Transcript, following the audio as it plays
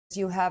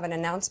You have an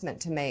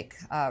announcement to make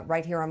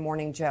right here on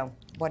Morning Joe.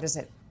 What is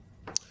it?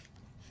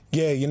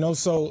 Yeah,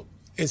 so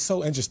it's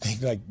so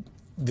interesting, like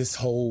this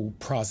whole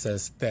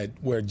process that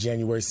where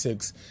January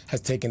 6th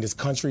has taken this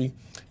country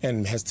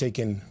and has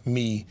taken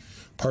me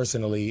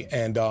personally.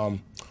 And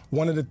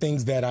one of the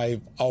things that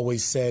I've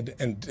always said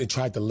and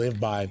tried to live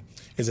by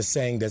is a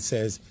saying that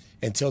says,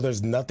 until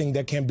there's nothing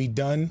that can be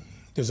done,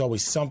 there's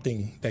always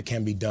something that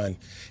can be done.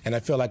 And I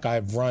feel like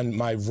I've run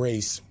my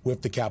race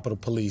with the Capitol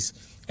Police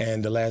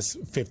and the last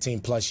 15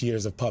 plus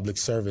years of public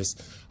service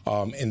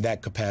in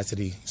that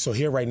capacity. So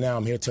here right now,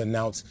 I'm here to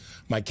announce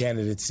my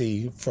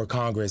candidacy for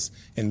Congress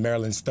in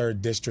Maryland's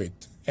 3rd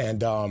District.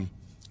 And,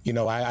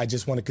 I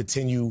just want to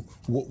continue.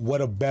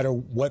 What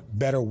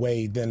better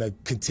way than to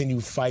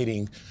continue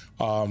fighting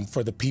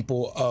for the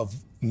people of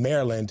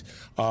Maryland,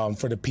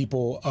 for the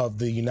people of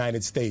the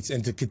United States,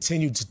 and to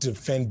continue to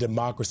defend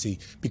democracy.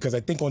 Because I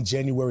think on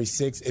January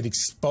 6th, it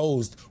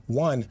exposed,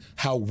 one,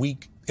 how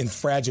weak and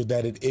fragile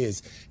that it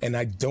is. And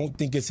I don't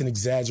think it's an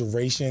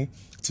exaggeration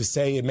to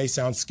say, it may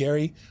sound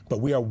scary, but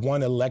we are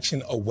one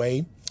election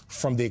away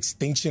from the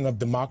extinction of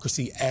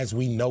democracy as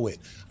we know it.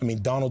 I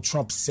mean, Donald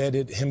Trump said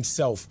it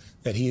himself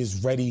that he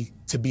is ready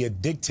to be a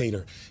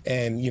dictator.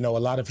 And, a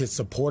lot of his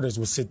supporters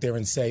will sit there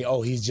and say,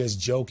 oh, he's just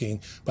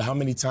joking. But how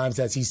many times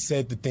has he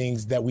said the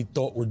things that we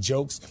thought were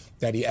jokes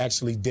that he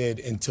actually did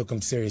and took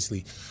them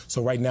seriously?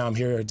 So right now I'm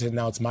here to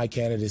announce my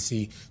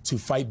candidacy to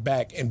fight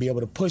back and be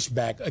able to push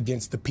back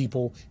against the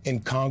people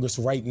in Congress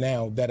right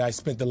now that I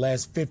spent the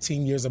last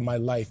 15 years of my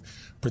life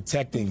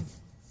protecting.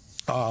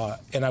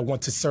 And I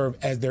want to serve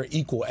as their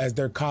equal, as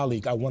their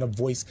colleague. I want a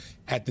voice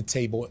at the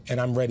table, and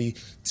I'm ready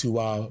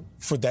to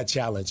for that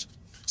challenge.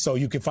 So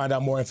you can find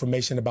out more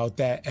information about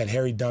that at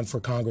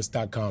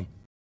harrydunnforcongress.com.